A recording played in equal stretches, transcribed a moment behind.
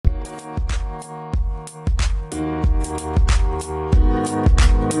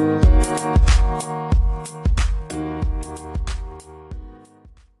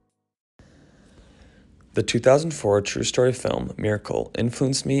The 2004 true story film, Miracle,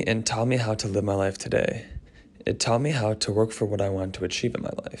 influenced me and taught me how to live my life today. It taught me how to work for what I want to achieve in my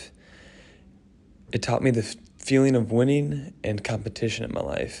life. It taught me the feeling of winning and competition in my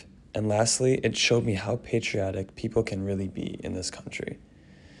life. And lastly, it showed me how patriotic people can really be in this country.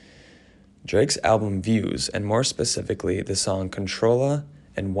 Drake's album Views, and more specifically the song Controlla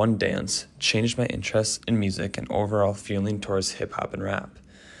and One Dance, changed my interest in music and overall feeling towards hip-hop and rap.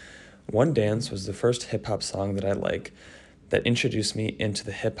 One Dance was the first hip-hop song that I like that introduced me into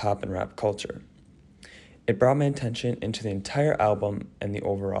the hip-hop and rap culture. It brought my attention into the entire album and the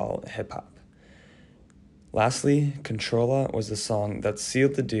overall hip-hop. Lastly, Controlla was the song that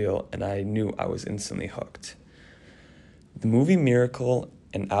sealed the deal, and I knew I was instantly hooked. The movie Miracle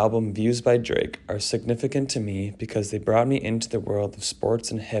and album Views by Drake are significant to me because they brought me into the world of sports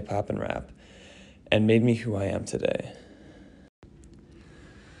and hip-hop and rap and made me who I am today.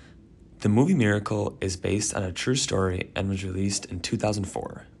 The movie Miracle is based on a true story and was released in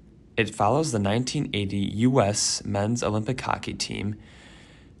 2004. It follows the 1980 U.S. men's Olympic hockey team,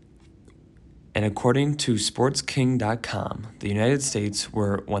 and according to SportsKing.com, the United States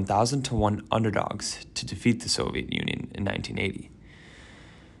were 1,000-1 underdogs to defeat the Soviet Union in 1980.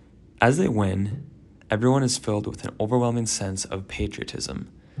 As they win, everyone is filled with an overwhelming sense of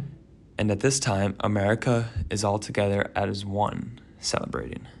patriotism, and at this time, America is all together as one,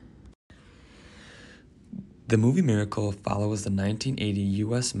 celebrating. The movie Miracle follows the 1980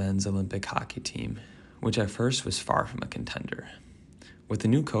 U.S. men's Olympic hockey team, which at first was far from a contender. With the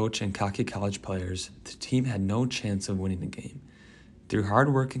new coach and cocky college players, the team had no chance of winning the game. Through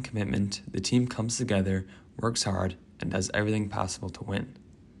hard work and commitment, the team comes together, works hard, and does everything possible to win.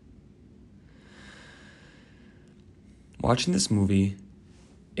 Watching this movie,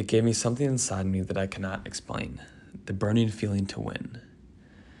 it gave me something inside me that I cannot explain, the burning feeling to win.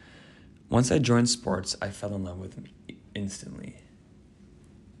 Once I joined sports, I fell in love with it instantly.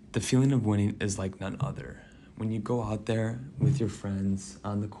 The feeling of winning is like none other. When you go out there with your friends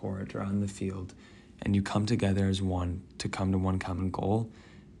on the court or on the field and you come together as one to come to one common goal,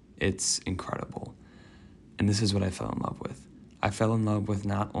 it's incredible. And this is what I fell in love with. I fell in love with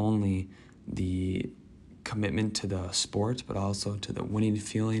not only the commitment to the sport, but also to the winning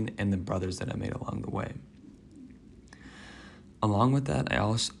feeling and the brothers that I made along the way. Along with that, I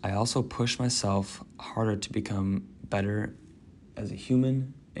also pushed myself harder to become better as a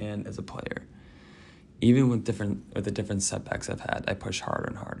human and as a player. Even with the different setbacks I've had, I pushed harder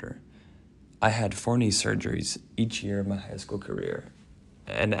and harder. I had 4 knee surgeries each year of my high school career,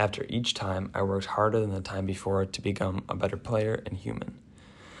 and after each time, I worked harder than the time before to become a better player and human.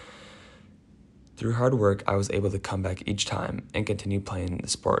 Through hard work, I was able to come back each time and continue playing the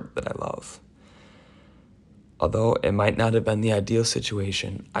sport that I love. Although it might not have been the ideal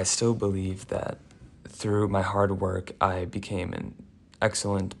situation, I still believe that through my hard work, I became an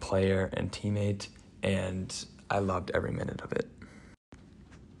excellent player and teammate, and I loved every minute of it.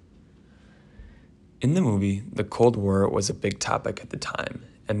 In the movie, the Cold War was a big topic at the time,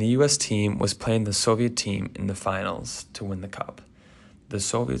 and the U.S. team was playing the Soviet team in the finals to win the cup. The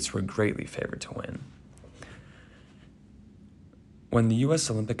Soviets were greatly favored to win. When the U.S.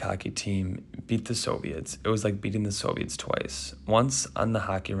 Olympic hockey team beat the Soviets, it was like beating the Soviets twice, once on the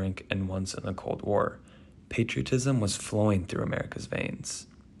hockey rink and once in the Cold War. Patriotism was flowing through America's veins.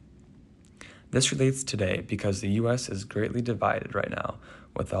 This relates today because the U.S. is greatly divided right now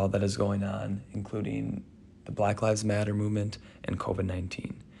with all that is going on, including the Black Lives Matter movement and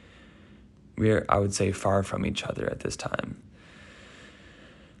COVID-19. We are, I would say, far from each other at this time.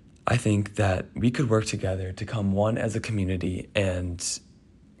 I think that we could work together to come one as a community and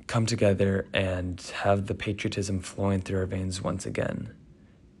come together and have the patriotism flowing through our veins once again.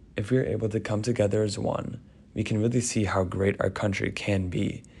 If we are able to come together as one, we can really see how great our country can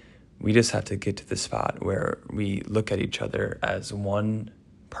be. We just have to get to the spot where we look at each other as one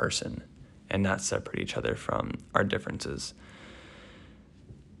person and not separate each other from our differences.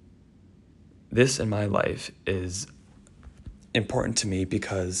 This in my life is important to me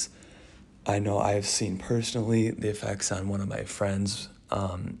because I know I have seen personally the effects on one of my friends,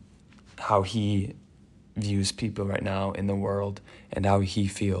 how he views people right now in the world and how he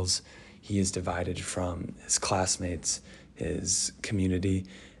feels he is divided from his classmates, his community,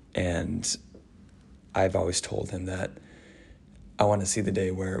 and I've always told him that I want to see the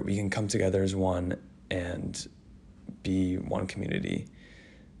day where we can come together as one and be one community.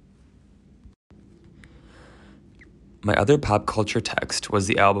 My other pop culture text was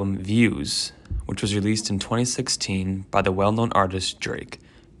the album Views, which was released in 2016 by the well-known artist Drake.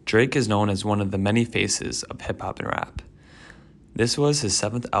 Drake is known as one of the many faces of hip-hop and rap. This was his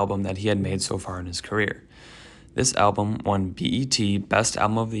 7th album that he had made so far in his career. This album won BET Best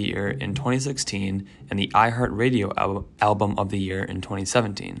Album of the Year in 2016 and the iHeartRadio Album of the Year in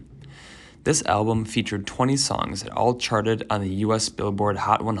 2017. This album featured 20 songs that all charted on the US Billboard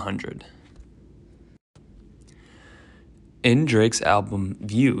Hot 100. In Drake's album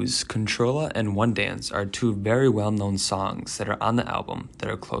Views, Controlla and One Dance are two very well-known songs that are on the album that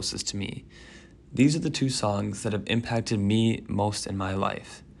are closest to me. These are the two songs that have impacted me most in my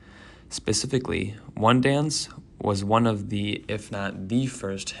life. Specifically, One Dance was one of the, if not the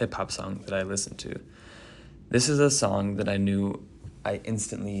first hip-hop song that I listened to. This is a song that I knew I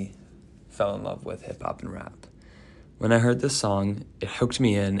instantly fell in love with hip-hop and rap. When I heard this song, it hooked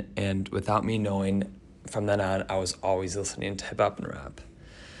me in, and without me knowing, from then on, I was always listening to hip-hop and rap.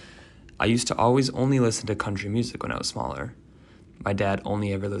 I used to always only listen to country music when I was smaller. My dad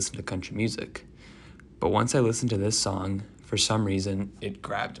only ever listened to country music. But once I listened to this song, for some reason, it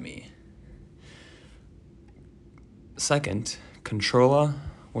grabbed me. Second, Controlla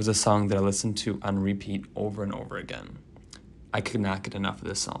was a song that I listened to on repeat over and over again. I could not get enough of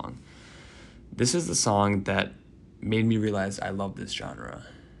this song. This is the song that made me realize I love this genre.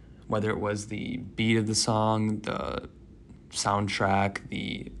 Whether it was the beat of the song, the soundtrack,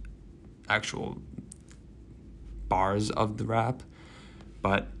 the actual bars of the rap,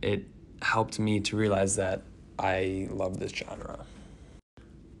 but it helped me to realize that I love this genre.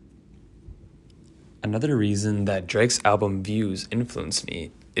 Another reason that Drake's album Views influenced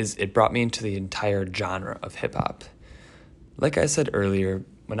me is it brought me into the entire genre of hip-hop. Like I said earlier,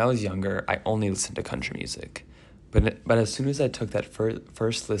 when I was younger, I only listened to country music. But as soon as I took that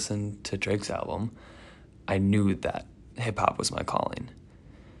first listen to Drake's album, I knew that hip-hop was my calling.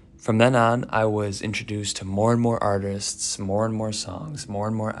 From then on, I was introduced to more and more artists, more and more songs, more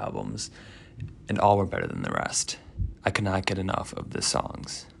and more albums, and all were better than the rest. I could not get enough of the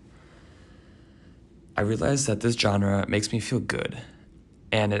songs. I realized that this genre makes me feel good,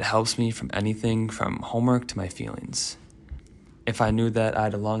 and it helps me from anything from homework to my feelings. If I knew that I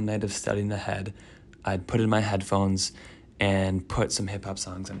had a long night of studying ahead, I'd put in my headphones and put some hip-hop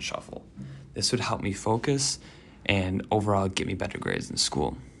songs on shuffle. This would help me focus and overall get me better grades in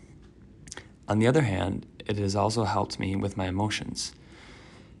school. On the other hand, it has also helped me with my emotions.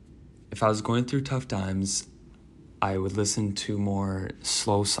 If I was going through tough times, I would listen to more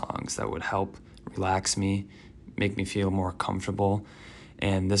slow songs that would help relax me, make me feel more comfortable,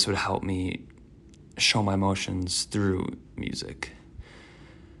 and this would help me show my emotions through music.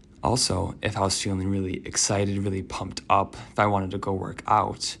 Also, if I was feeling really excited, really pumped up, if I wanted to go work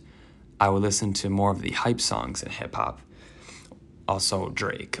out, I would listen to more of the hype songs in hip-hop. Also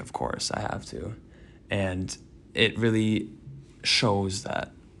Drake, of course, I have to. And it really shows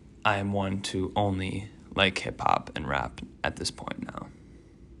that I am one to only like hip-hop and rap at this point now.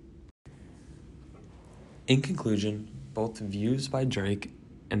 In conclusion, both Views by Drake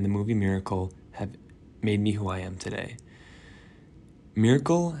and the movie Miracle have made me who I am today.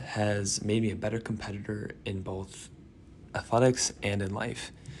 Miracle has made me a better competitor in both athletics and in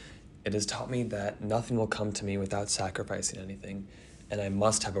life. It has taught me that nothing will come to me without sacrificing anything, and I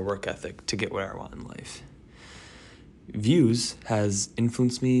must have a work ethic to get where I want in life. Views has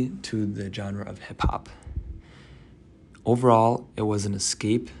influenced me to the genre of hip-hop. Overall, it was an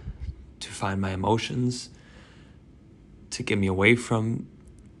escape to find my emotions, to get me away from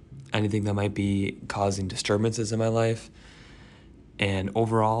anything that might be causing disturbances in my life. And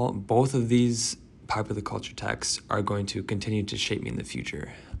overall, both of these popular culture texts are going to continue to shape me in the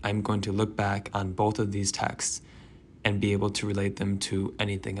future. I'm going to look back on both of these texts and be able to relate them to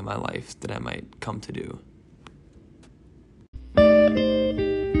anything in my life that I might come to do.